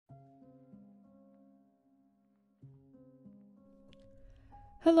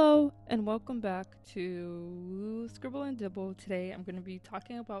Hello and welcome back to Scribble and Dibble. Today I'm going to be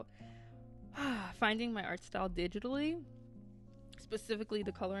talking about finding my art style digitally, specifically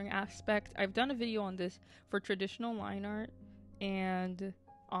the coloring aspect. I've done a video on this for traditional line art and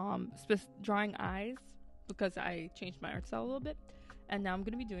drawing eyes because I changed my art style a little bit, and now I'm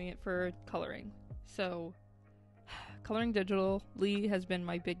going to be doing it for coloring. So coloring digitally has been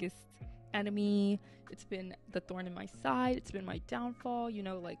my biggest enemy. It's been the thorn in my side. It's been my downfall.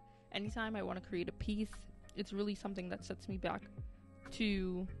 Like anytime I want to create a piece, it's really something that sets me back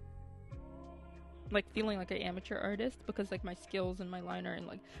to like feeling like an amateur artist, because like my skills and my liner and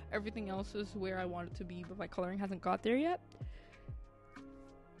like everything else is where I want it to be, but my coloring hasn't got there yet.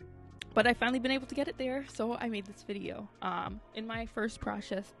 But I finally been able to get it there, so I made this video. In my first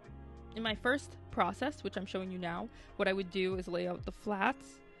process, which I'm showing you now, what I would do is lay out the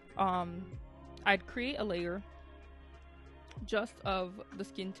flats. I'd create a layer just of the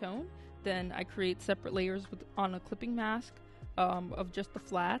skin tone. Then I create separate layers on a clipping mask of just the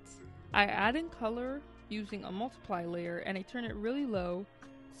flats. I add in color using a multiply layer, and I turn it really low.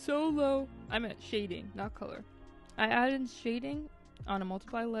 So low. I'm at shading, not color. I add in shading on a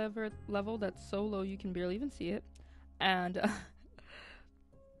multiply level that's so low you can barely even see it. And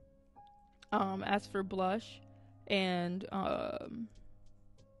as for blush and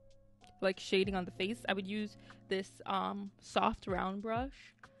like shading on the face, I would use this soft round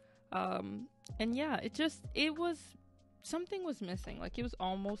brush. And yeah, something was missing. Like it was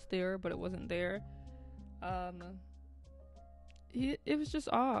almost there, but it wasn't there. It was just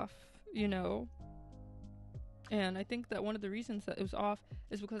off, And I think that one of the reasons that it was off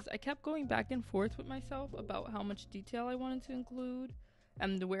is because I kept going back and forth with myself about how much detail I wanted to include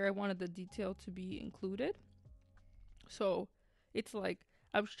and where I wanted the detail to be included. So it's like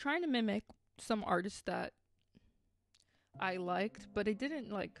I was trying to mimic some artists that I liked, but I didn't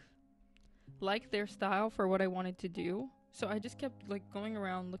like their style for what I wanted to do. So I just kept like going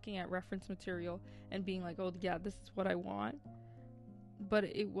around looking at reference material and being like, oh yeah, this is what I want. But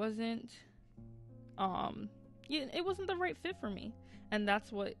it wasn't it wasn't the right fit for me. And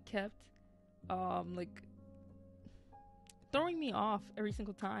that's what kept like throwing me off every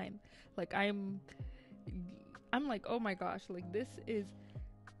single time. Like I'm like, oh my gosh, like this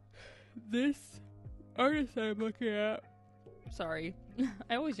artist that I'm looking at. Sorry.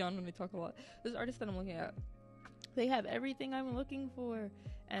 I always yawn when I talk a lot. This artist that I'm looking at, they have everything I'm looking for.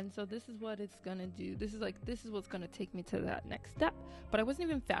 And so this is what it's gonna do. This is what's gonna take me to that next step. But I wasn't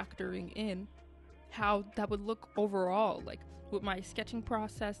even factoring in how that would look overall, like with my sketching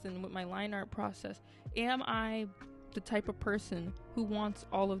process and with my line art process. Am I the type of person who wants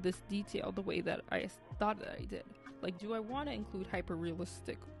all of this detail the way that I thought that I did? Like, do I want to include hyper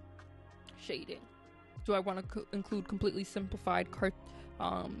realistic shading? Do I want to include completely simplified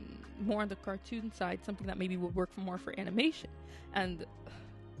more on the cartoon side, something that maybe would work more for animation? And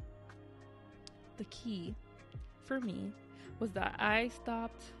the key for me was that I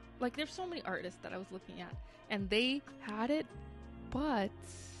stopped. Like, there's so many artists that I was looking at, and they had it, but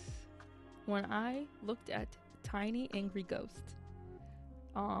when I looked at Tiny Angry Ghost,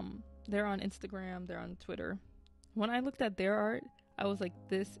 they're on Instagram, they're on Twitter. When I looked at their art, I was like,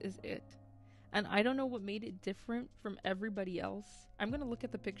 this is it. And I don't know what made it different from everybody else. I'm going to look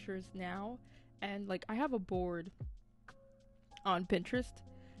at the pictures now, and like I have a board on Pinterest,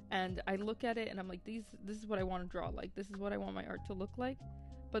 and I look at it and I'm like, this is what I want to draw. Like, this is what I want my art to look like.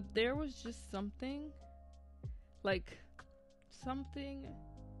 But there was just something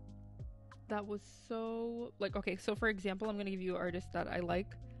that was so like, okay, so for example, I'm going to give you an artist that I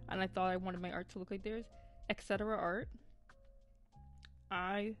like and I thought I wanted my art to look like theirs. Etc. Art.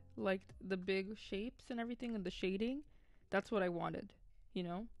 I liked the big shapes and everything and the shading. That's what I wanted, you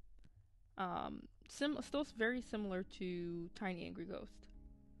know? Still very similar to Tiny Angry Ghost.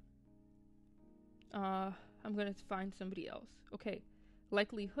 I'm gonna find somebody else. Okay,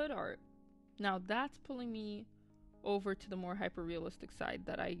 Likelihood Art. Now that's pulling me over to the more hyper-realistic side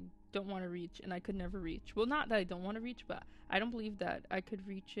that I don't want to reach and I could never reach. Well, not that I don't want to reach, but I don't believe that I could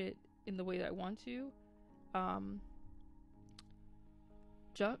reach it in the way that I want to.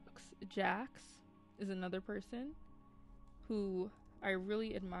 Jax is another person who I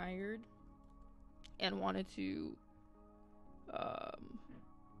really admired and wanted to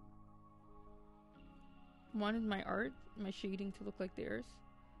wanted my art, my shading to look like theirs,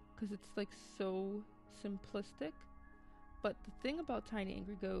 because it's like so simplistic. But the thing about Tiny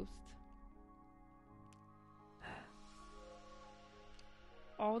Angry Ghost,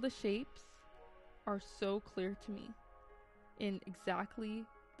 all the shapes are so clear to me in exactly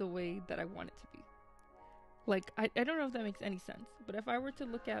the way that I want it to be. Like, I don't know if that makes any sense, but if I were to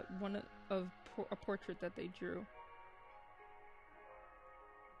look at a portrait that they drew,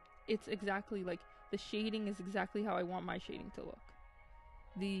 it's exactly like the shading is exactly how I want my shading to look.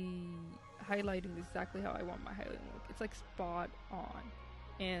 The highlighting is exactly how I want my highlighting to look. It's like spot on.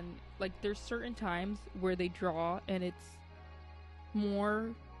 And like there's certain times where they draw and it's more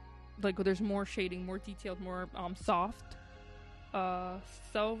like there's more shading, more detailed, more soft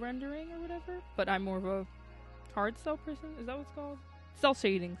cell rendering or whatever, but I'm more of a hard cell person. Is that what it's called? Cell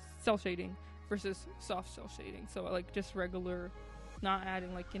shading versus soft cell shading. So like just regular, not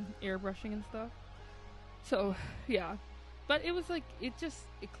adding like in airbrushing and stuff. So yeah, but it was like it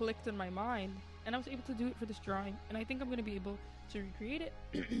clicked in my mind, and I was able to do it for this drawing, and I think I'm gonna be able to recreate it.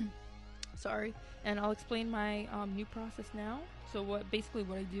 Sorry, and I'll explain my new process now. So what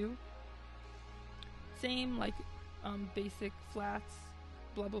I do, same like basic flats,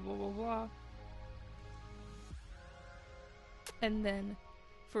 blah blah blah blah blah, and then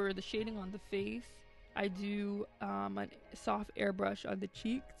for the shading on the face, I do a soft airbrush on the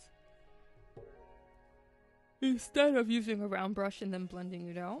cheeks instead of using a round brush and then blending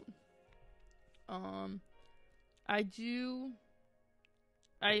it out.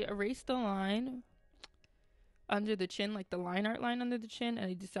 I erase the line under the chin, like the line art line under the chin, and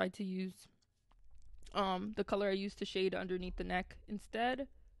I decide to use the color I used to shade underneath the neck instead.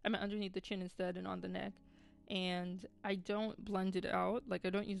 I mean underneath the chin instead and on the neck. And I don't blend it out, like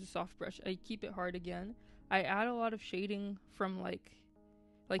I don't use a soft brush. I keep it hard again. I add a lot of shading from like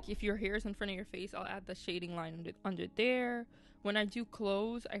if your hair is in front of your face, I'll add the shading line under there. When I do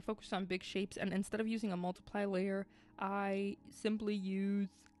clothes, I focus on big shapes, and instead of using a multiply layer, I simply use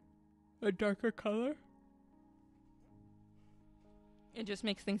a darker color. It just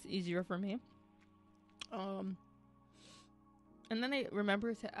makes things easier for me. And then I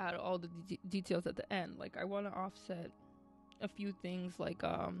remember to add all the details at the end. Like I want to offset a few things, like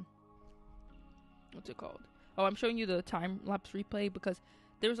what's it called? Oh, I'm showing you the time-lapse replay because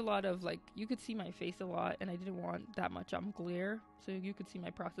there's a lot of like, you could see my face a lot, and I didn't want that much glare, so you could see my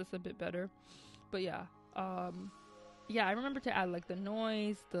process a bit better. But yeah, I remember to add like the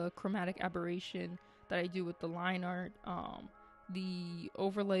noise, the chromatic aberration that I do with the line art, the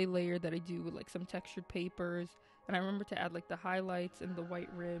overlay layer that I do with like some textured papers, and I remember to add like the highlights and the white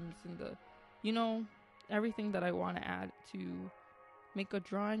rims and the, everything that I want to add to make a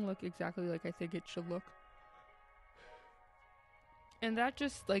drawing look exactly like I think it should look. And that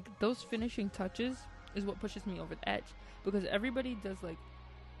just like those finishing touches is what pushes me over the edge, because everybody does like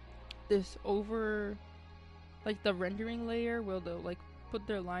this over, like the rendering layer where they'll like put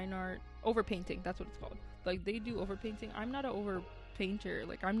their line art over painting. That's what it's called. Like they do over painting. I'm not an over painter.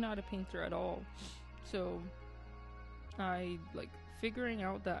 Like I'm not a painter at all. So I like figuring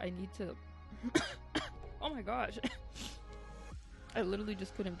out that I need to oh my gosh. I literally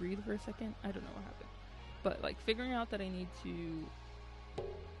just couldn't breathe for a second. I don't know what happened. But like figuring out that I need to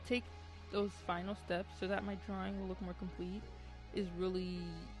take those final steps so that my drawing will look more complete is really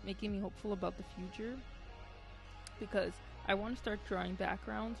making me hopeful about the future, because I want to start drawing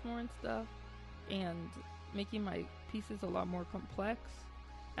backgrounds more and stuff and making my pieces a lot more complex.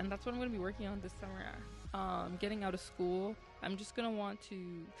 And that's what I'm going to be working on this summer. Getting out of school, I'm just going to want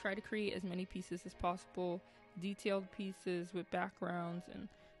to try to create as many pieces as possible, detailed pieces with backgrounds, and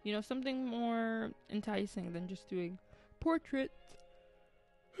something more enticing than just doing portraits.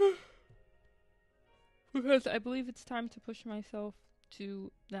 Because I believe it's time to push myself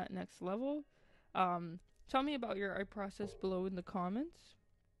to that next level. Tell me about your art process below in the comments.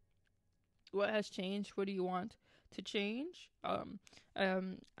 What has changed? What do you want to change?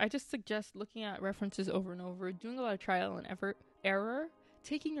 I just suggest looking at references over and over, doing a lot of trial and error,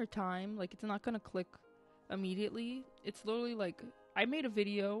 taking your time. Like it's not going to click immediately. It's literally like, I made a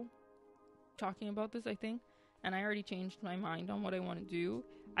video talking about this, I think, and I already changed my mind on what I want to do.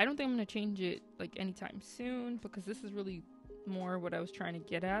 I don't think I'm going to change it like anytime soon, because this is really more what I was trying to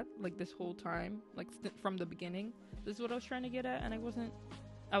get at, like this whole time, like from the beginning. This is what I was trying to get at, and I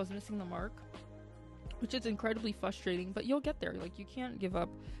was missing the mark, which is incredibly frustrating, but you'll get there. Like you can't give up.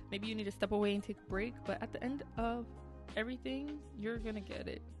 Maybe you need to step away and take a break, but at the end of everything, you're going to get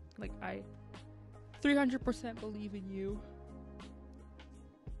it. Like I 300% believe in you.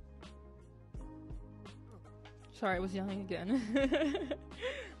 Sorry, I was yelling again.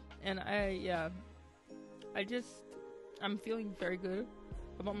 And I'm feeling very good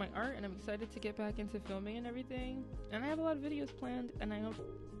about my art, and I'm excited to get back into filming and everything. And I have a lot of videos planned, and I hope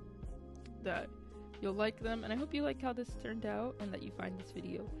that you'll like them, and I hope you like how this turned out, and that you find this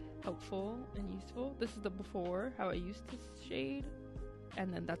video helpful and useful. This is the before, how I used to shade,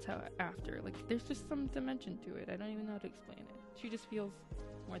 and then that's how after, like, there's just some dimension to it. I don't even know how to explain it. She just feels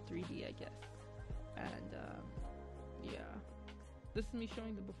more 3D, I guess. And yeah, this is me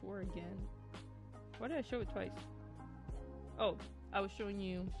showing the before again. Why did I show it twice? Oh, I was showing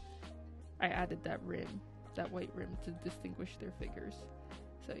you I added that rim, that white rim, to distinguish their figures.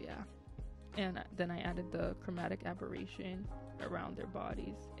 So yeah, and then I added the chromatic aberration around their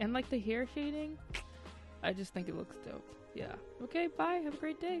bodies, and like the hair shading, I just think it looks dope. Yeah. Okay, bye, have a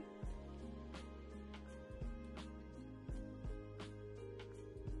great day.